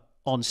 However,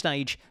 on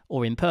stage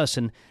or in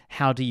person,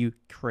 how do you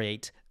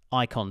create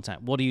eye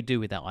contact? What do you do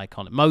with that eye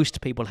contact?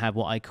 Most people have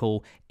what I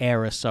call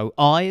aerosol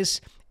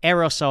eyes.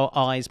 Aerosol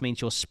eyes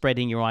means you're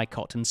spreading your eye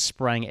contact and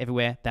spraying it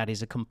everywhere. That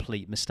is a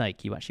complete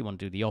mistake. You actually want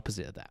to do the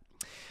opposite of that.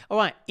 All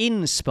right,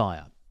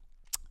 inspire.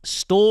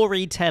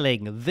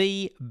 Storytelling,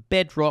 the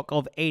bedrock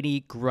of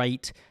any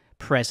great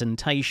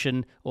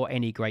presentation or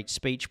any great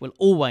speech, will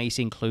always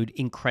include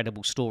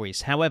incredible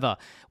stories. However,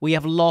 we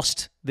have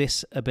lost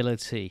this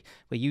ability.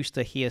 We used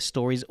to hear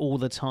stories all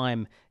the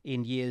time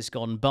in years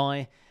gone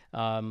by.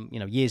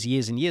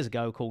 Years and years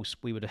ago, of course,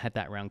 we would have had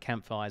that around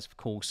campfires, of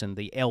course, and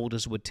the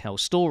elders would tell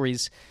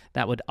stories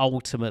that would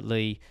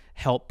ultimately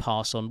help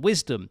pass on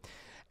wisdom.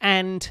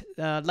 And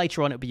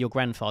later on, it would be your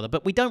grandfather.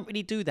 But we don't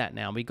really do that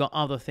now. We've got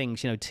other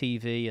things,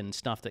 TV and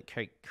stuff that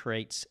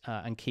creates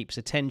and keeps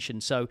attention.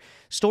 So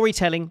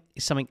storytelling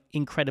is something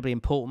incredibly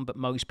important, but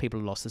most people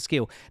have lost the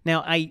skill.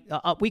 Now,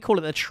 we call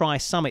it the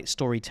Tri-Summit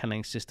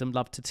storytelling system.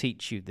 Love to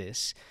teach you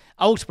this.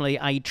 Ultimately,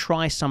 a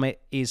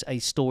Tri-Summit is a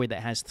story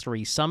that has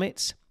 3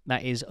 summits.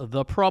 That is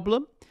the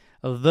problem,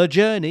 the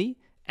journey,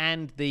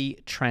 and the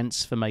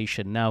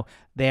transformation. Now,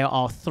 there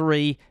are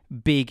 3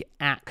 big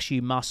acts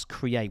you must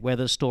create.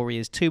 Whether the story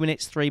is 2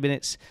 minutes, 3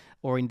 minutes,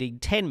 or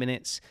indeed 10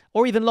 minutes,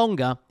 or even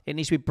longer, it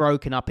needs to be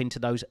broken up into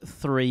those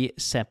 3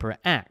 separate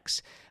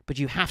acts. But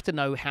you have to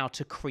know how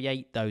to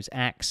create those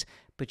acts,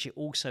 but you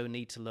also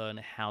need to learn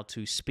how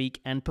to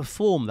speak and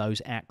perform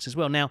those acts as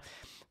well. Now,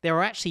 there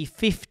are actually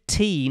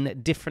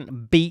 15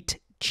 different beat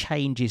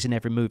changes in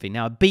every movie.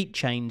 Now, a beat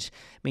change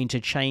means a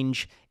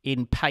change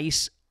in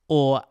pace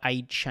or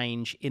a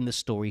change in the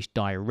story's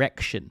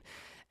direction.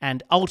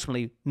 And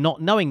ultimately, not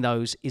knowing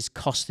those is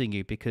costing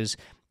you, because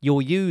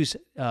you'll use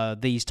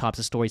these types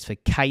of stories for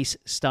case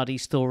study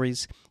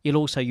stories. You'll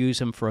also use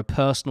them for a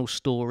personal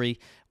story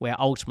where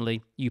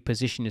ultimately you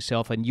position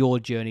yourself and your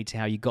journey to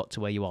how you got to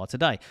where you are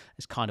today.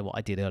 It's kind of what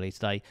I did earlier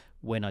today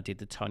when I did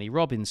the Tony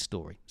Robbins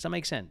story. Does that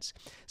make sense?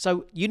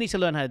 So you need to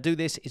learn how to do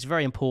this. It's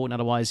very important.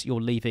 Otherwise,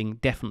 you're leaving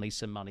definitely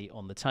some money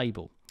on the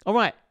table. All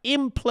right,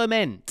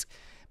 implement.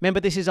 Remember,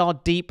 this is our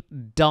deep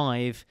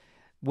dive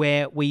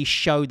where we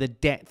show the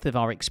depth of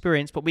our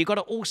experience, but we've got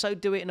to also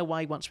do it in a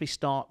way, once we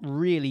start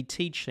really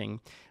teaching,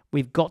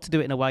 we've got to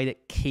do it in a way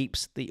that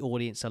keeps the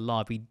audience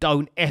alive. We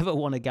don't ever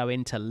want to go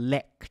into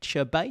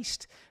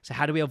lecture-based. So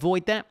how do we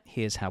avoid that?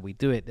 Here's how we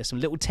do it. There's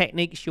some little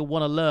techniques you'll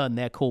want to learn.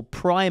 They're called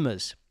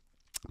primers.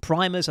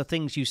 Primers are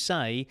things you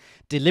say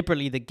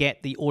deliberately that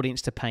get the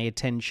audience to pay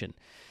attention.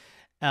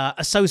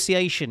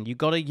 Association. You've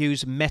got to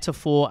use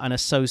metaphor and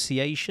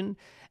association,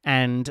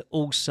 and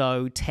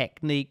also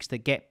techniques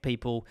that get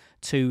people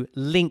to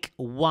link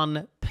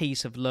one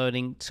piece of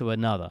learning to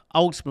another.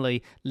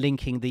 Ultimately,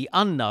 linking the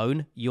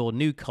unknown, your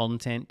new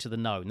content, to the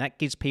known. That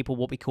gives people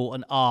what we call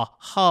an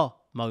aha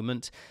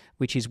moment,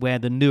 which is where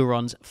the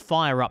neurons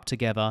fire up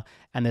together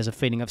and there's a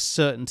feeling of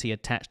certainty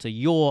attached to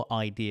your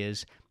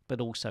ideas but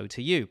also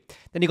to you.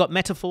 Then you've got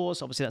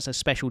metaphors. Obviously, that's a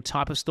special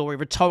type of story.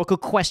 Rhetorical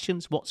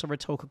questions. What's a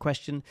rhetorical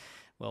question?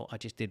 Well, I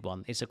just did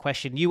one. It's a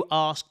question you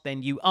ask,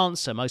 then you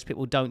answer. Most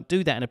people don't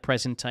do that in a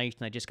presentation.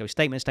 They just go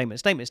statement, statement,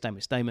 statement,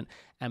 statement, statement,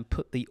 and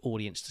put the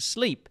audience to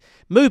sleep.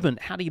 Movement.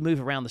 How do you move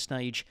around the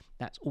stage?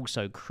 That's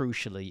also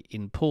crucially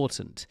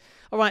important.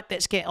 All right,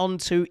 let's get on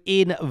to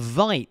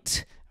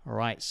invite. All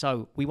right,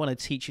 so we want to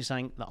teach you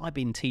something that I've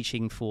been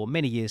teaching for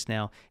many years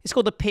now. It's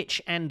called the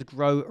Pitch and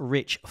Grow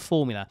Rich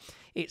formula.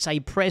 It's a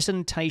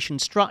presentation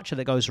structure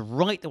that goes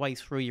right the way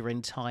through your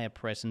entire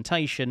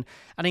presentation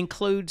and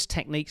includes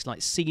techniques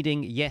like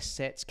seeding, yes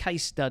sets,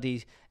 case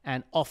studies,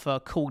 and offer,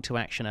 call to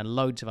action, and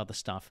loads of other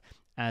stuff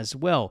as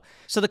well.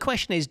 So the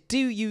question is, do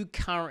you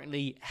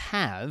currently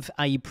have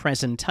a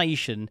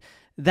presentation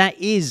that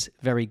is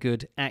very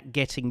good at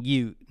getting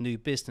you new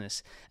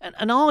business?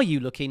 And are you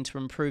looking to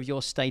improve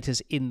your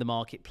status in the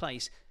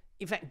marketplace?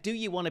 In fact, do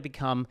you want to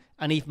become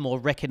an even more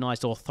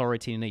recognized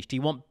authority in a niche? Do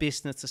you want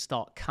business to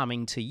start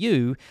coming to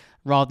you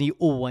rather than you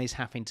always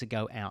having to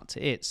go out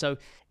to it? So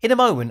in a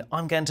moment,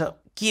 I'm going to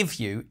give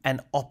you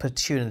an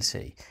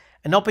opportunity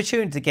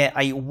to get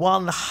a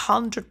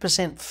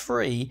 100%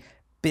 free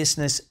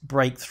business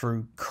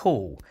breakthrough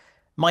call.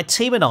 My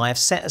team and I have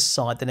set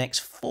aside the next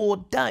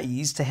 4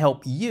 days to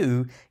help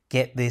you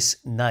get this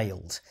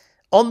nailed.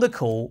 On the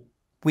call,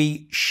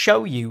 we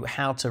show you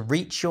how to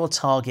reach your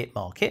target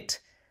market.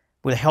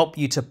 We'll help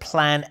you to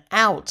plan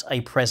out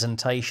a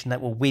presentation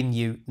that will win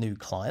you new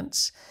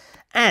clients,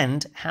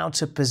 and how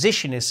to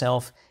position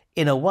yourself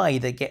in a way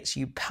that gets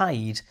you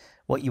paid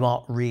what you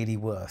are really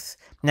worth.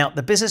 Now,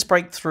 the Business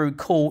Breakthrough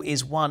call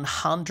is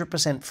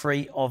 100%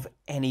 free of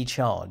any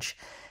charge.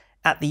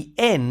 At the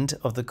end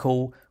of the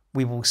call,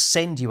 we will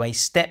send you a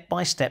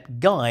step-by-step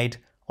guide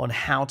on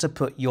how to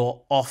put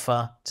your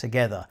offer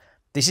together.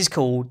 This is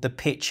called the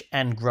Pitch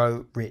and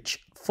Grow Rich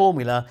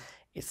formula.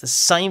 It's the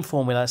same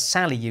formula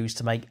Sally used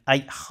to make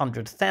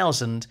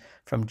 $800,000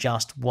 from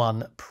just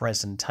one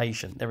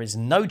presentation. There is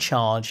no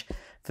charge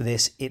for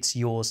this. It's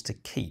yours to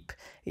keep.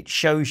 It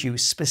shows you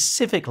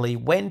specifically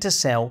when to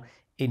sell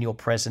in your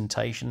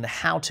presentation,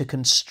 how to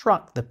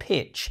construct the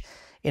pitch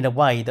in a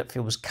way that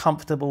feels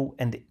comfortable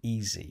and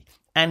easy.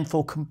 And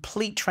for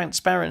complete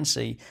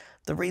transparency,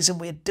 the reason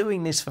we're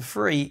doing this for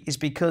free is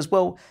because,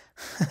 well,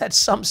 at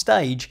some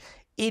stage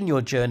in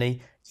your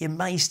journey, you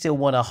may still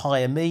want to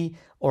hire me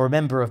or a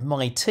member of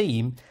my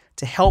team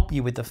to help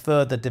you with the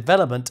further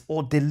development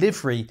or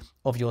delivery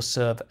of your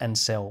serve and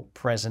sell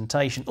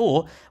presentation.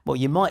 Or, well,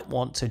 you might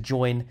want to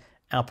join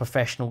our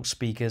Professional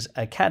Speakers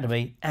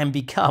Academy and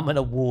become an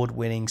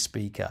award-winning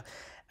speaker.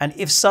 And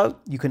if so,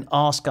 you can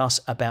ask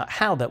us about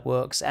how that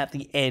works at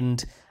the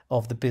end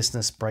of the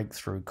Business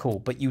Breakthrough call.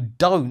 But you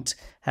don't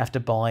have to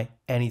buy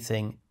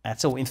anything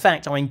at all. In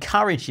fact, I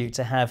encourage you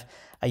to have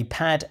a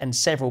pad and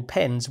several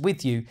pens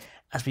with you,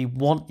 as we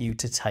want you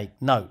to take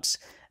notes,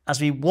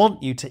 as we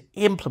want you to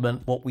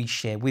implement what we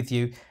share with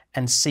you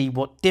and see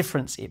what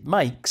difference it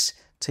makes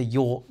to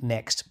your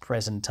next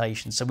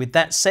presentation. So with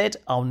that said,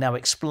 I'll now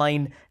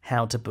explain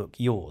how to book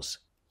yours.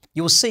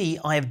 You'll see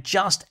I have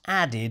just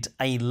added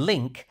a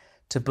link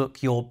to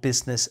book your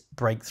Business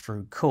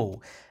Breakthrough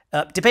call.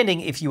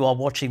 Depending if you are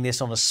watching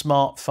this on a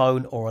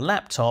smartphone or a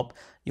laptop,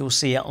 you'll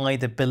see it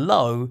either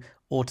below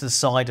or to the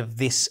side of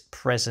this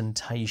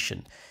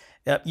presentation.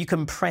 You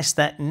can press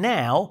that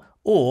now,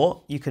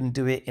 or you can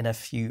do it in a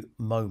few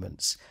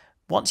moments.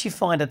 Once you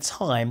find a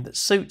time that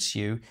suits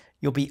you,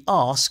 you'll be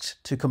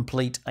asked to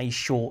complete a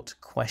short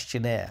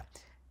questionnaire.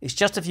 It's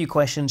just a few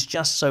questions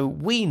just so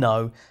we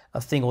know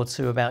a thing or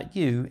two about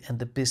you and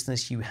the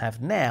business you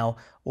have now,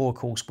 or of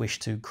course wish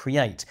to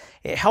create.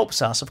 It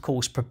helps us, of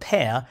course,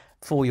 prepare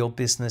for your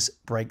Business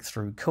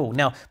Breakthrough call.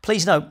 Now,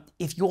 please note,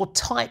 if your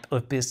type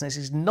of business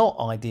is not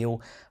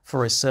ideal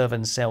for a serve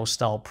and sell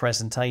style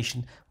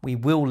presentation, we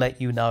will let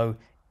you know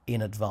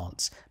in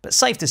advance. But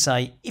safe to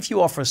say, if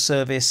you offer a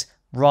service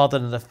rather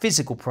than a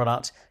physical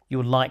product,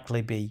 you'll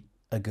likely be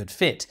a good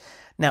fit.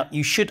 Now,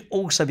 you should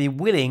also be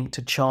willing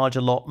to charge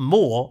a lot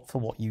more for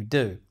what you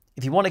do.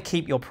 If you want to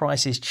keep your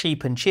prices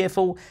cheap and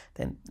cheerful,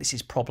 then this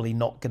is probably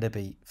not going to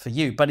be for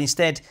you. But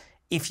instead,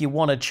 if you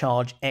want to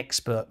charge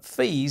expert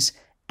fees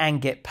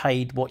and get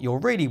paid what you're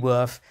really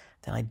worth,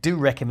 then I do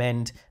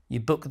recommend you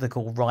book the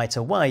call right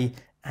away,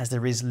 as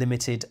there is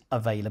limited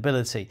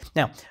availability.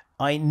 Now,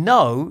 I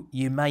know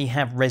you may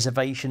have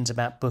reservations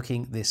about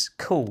booking this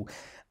call.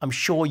 I'm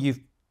sure you've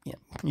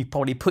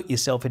probably put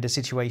yourself into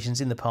situations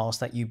in the past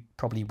that you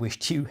probably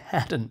wished you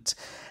hadn't,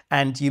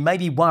 and you may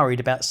be worried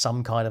about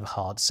some kind of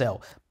hard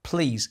sell.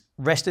 Please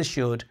rest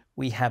assured,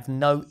 we have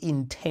no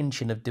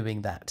intention of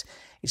doing that.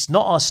 It's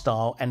not our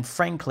style, and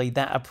frankly,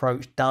 that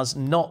approach does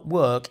not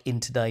work in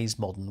today's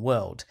modern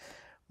world.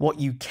 What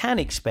you can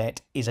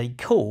expect is a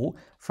call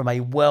from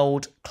a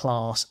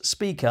world-class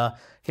speaker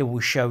who will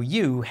show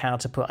you how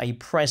to put a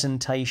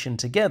presentation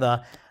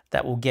together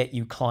that will get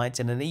you clients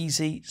in an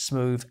easy,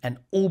 smooth, and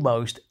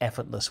almost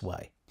effortless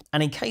way.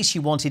 And in case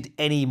you wanted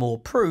any more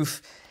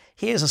proof,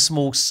 here's a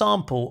small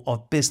sample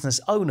of business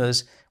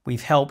owners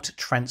we've helped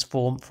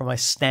transform from a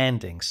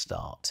standing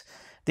start.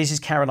 This is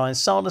Caroline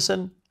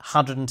Sanderson,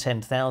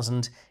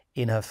 110,000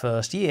 in her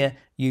first year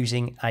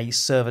using a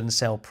serve and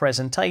sell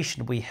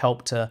presentation we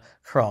helped her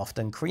craft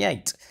and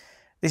create.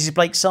 This is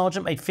Blake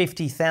Sargent, made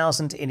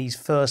 50,000 in his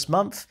first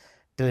month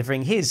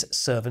delivering his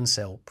serve and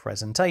sell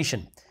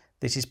presentation.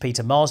 This is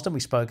Peter Marsden, we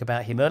spoke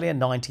about him earlier,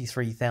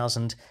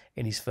 93,000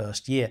 in his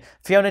first year.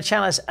 Fiona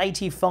Challis,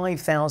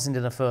 85,000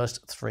 in her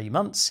first 3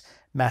 months.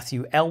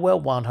 Matthew Elwell,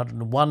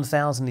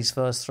 101,000 in his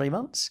first 3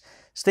 months.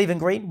 Stephen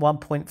Green,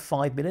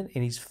 1.5 million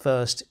in his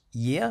first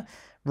year.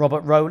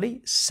 Robert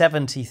Rowley,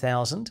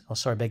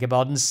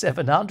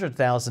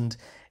 700,000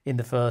 in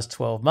the first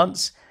 12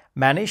 months.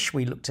 Manish,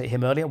 we looked at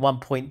him earlier,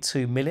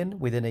 1.2 million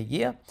within a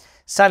year.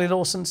 Sally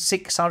Lawson,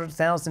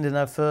 600,000 in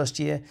her first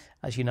year.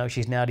 As you know,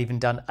 she's now even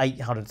done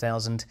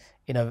 800,000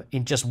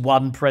 in just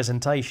one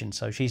presentation,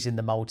 so she's in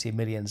the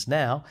multi-millions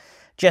now.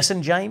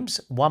 Jessen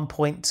James,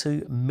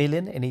 1.2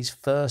 million in his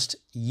first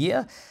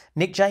year.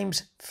 Nick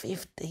James,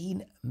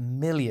 15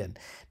 million.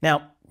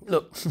 Now,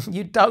 look,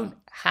 you don't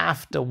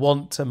have to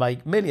want to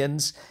make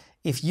millions.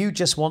 If you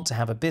just want to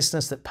have a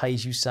business that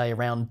pays you, say,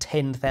 around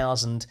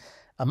 10,000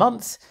 a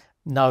month,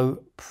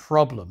 no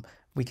problem.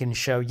 We can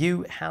show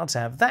you how to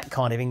have that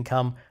kind of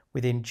income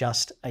within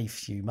just a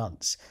few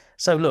months.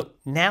 So look,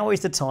 now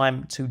is the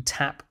time to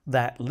tap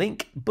that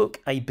link,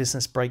 book a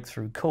business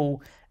breakthrough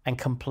call, and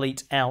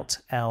complete out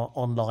our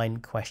online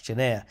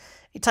questionnaire.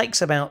 It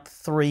takes about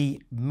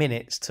 3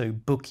 minutes to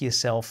book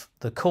yourself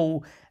the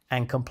call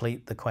and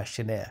complete the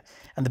questionnaire.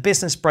 And the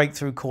business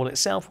breakthrough call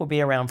itself will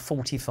be around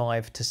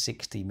 45 to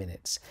 60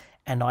 minutes.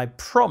 And I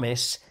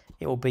promise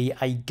it will be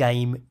a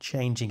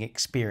game-changing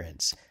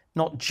experience,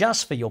 not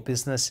just for your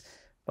business,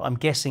 but I'm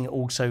guessing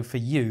also for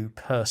you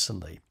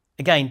personally.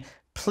 Again,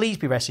 please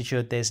be rest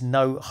assured there's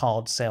no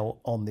hard sell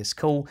on this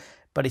call,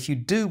 but if you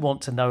do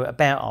want to know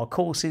about our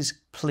courses,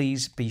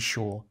 please be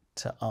sure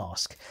to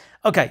ask.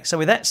 Okay, so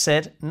with that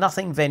said,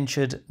 nothing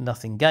ventured,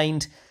 nothing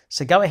gained.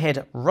 So go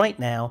ahead right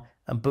now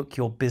and book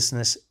your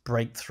business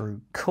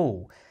breakthrough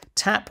call.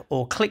 Tap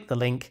or click the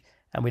link,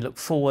 and we look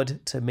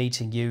forward to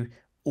meeting you,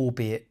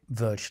 albeit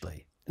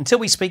virtually. Until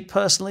we speak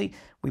personally,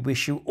 we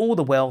wish you all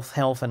the wealth,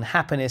 health, and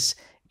happiness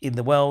in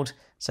the world.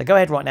 So go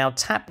ahead right now,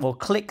 tap or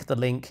click the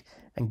link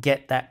and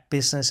get that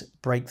business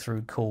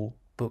breakthrough call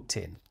booked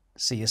in.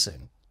 See you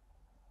soon.